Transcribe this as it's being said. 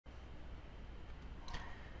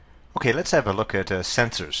Okay, let's have a look at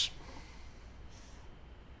sensors.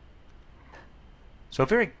 So a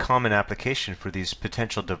very common application for these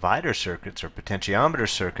potential divider circuits or potentiometer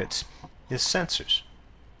circuits is sensors.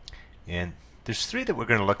 And there's three that we're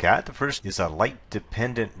going to look at. The first is a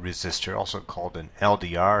light-dependent resistor, also called an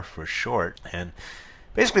LDR for short. And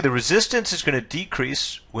basically the resistance is going to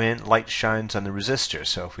decrease when light shines on the resistor.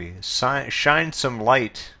 So if we shine some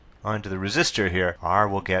light onto the resistor here, R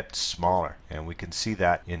will get smaller. And we can see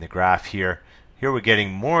that in the graph here. Here we're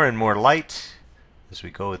getting more and more light as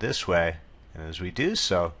we go this way. And as we do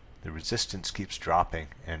so, the resistance keeps dropping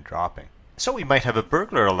and dropping. So we might have a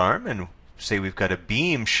burglar alarm and say we've got a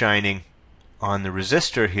beam shining on the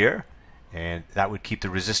resistor here, and that would keep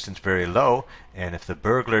the resistance very low. And if the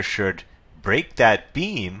burglar should break that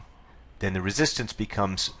beam, then the resistance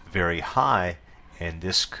becomes very high, and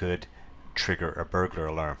this could trigger a burglar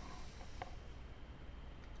alarm.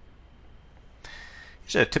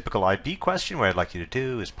 Here's a typical IB question. What I'd like you to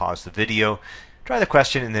do is pause the video, try the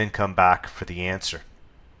question, and then come back for the answer.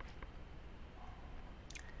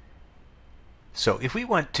 So if we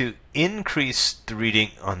want to increase the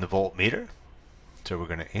reading on the voltmeter, so we're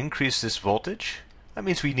going to increase this voltage, that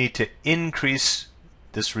means we need to increase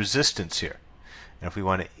this resistance here. And if we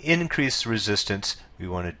want to increase the resistance, we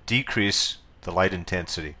want to decrease the light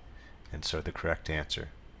intensity. And so the correct answer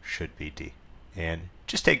should be D. And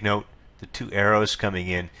just take note, the two arrows coming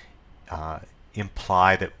in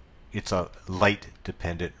imply that it's a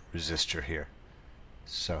light-dependent resistor here.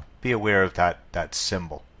 So be aware of that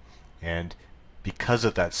symbol. And because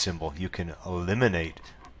of that symbol, you can eliminate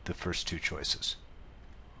the first two choices.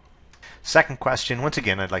 Second question, once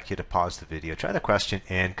again, I'd like you to pause the video, try the question,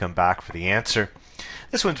 and come back for the answer.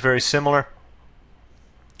 This one's very similar.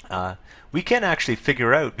 We can actually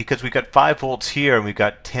figure out, because we've got 5 volts here and we've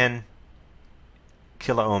got 10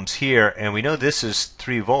 kilo ohms here, and we know this is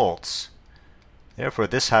 3 volts. Therefore,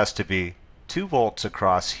 this has to be 2 volts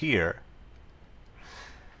across here.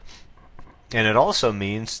 And it also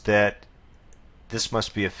means that this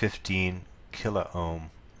must be a 15 kilo ohm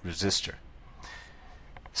resistor.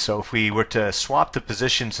 So if we were to swap the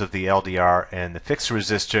positions of the LDR and the fixed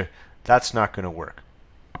resistor, that's not going to work.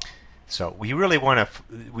 So we really want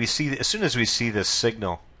to, as soon as we see this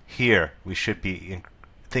signal here, we should be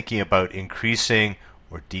thinking about increasing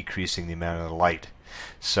or decreasing the amount of light.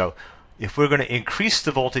 So if we're going to increase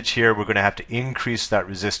the voltage here, we're going to have to increase that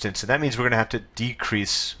resistance, and that means we're going to have to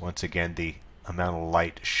decrease, once again, the amount of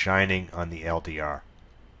light shining on the LDR.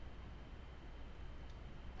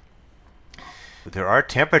 There are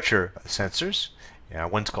temperature sensors.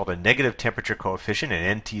 One's called a negative temperature coefficient,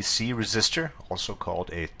 an NTC resistor, also called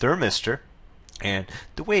a thermistor. And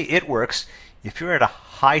the way it works, if you're at a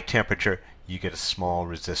high temperature, you get a small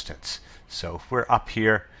resistance. So if we're up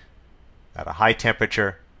here at a high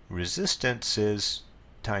temperature, resistance is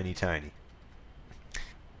tiny, tiny.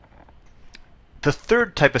 The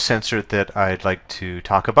third type of sensor that I'd like to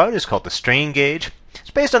talk about is called the strain gauge. It's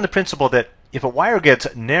based on the principle that if a wire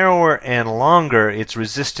gets narrower and longer, its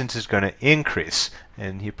resistance is going to increase.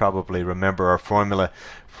 And you probably remember our formula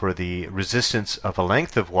for the resistance of a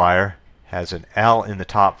length of wire has an L in the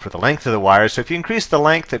top for the length of the wire. So if you increase the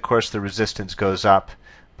length, of course, the resistance goes up.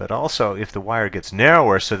 But also, if the wire gets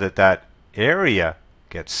narrower so that that area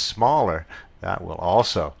gets smaller, that will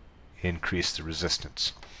also increase the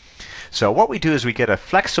resistance. So what we do is we get a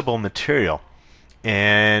flexible material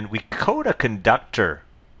and we coat a conductor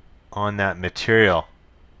on that material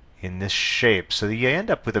in this shape, so that you end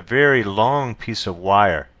up with a very long piece of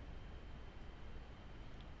wire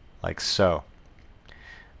like so.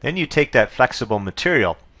 Then you take that flexible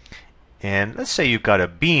material, and let's say you've got a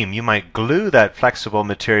beam. You might glue that flexible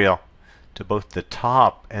material to both the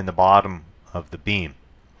top and the bottom of the beam.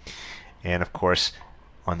 And of course,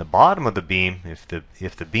 on the bottom of the beam, if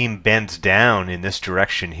the beam bends down in this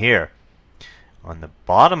direction here, on the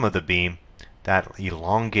bottom of the beam, that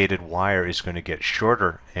elongated wire is going to get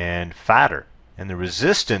shorter and fatter. And the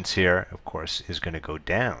resistance here, of course, is going to go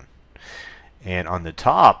down. And on the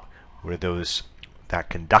top, where that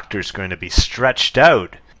conductor is going to be stretched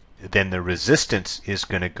out, then the resistance is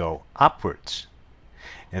going to go upwards.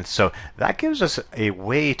 And so that gives us a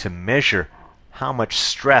way to measure how much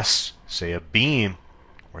stress, say a beam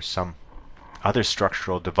or some other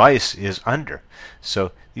structural device, is under.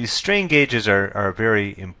 So these strain gauges are a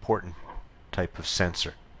very important type of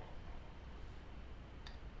sensor.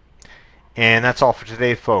 And that's all for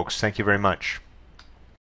today, folks. Thank you very much.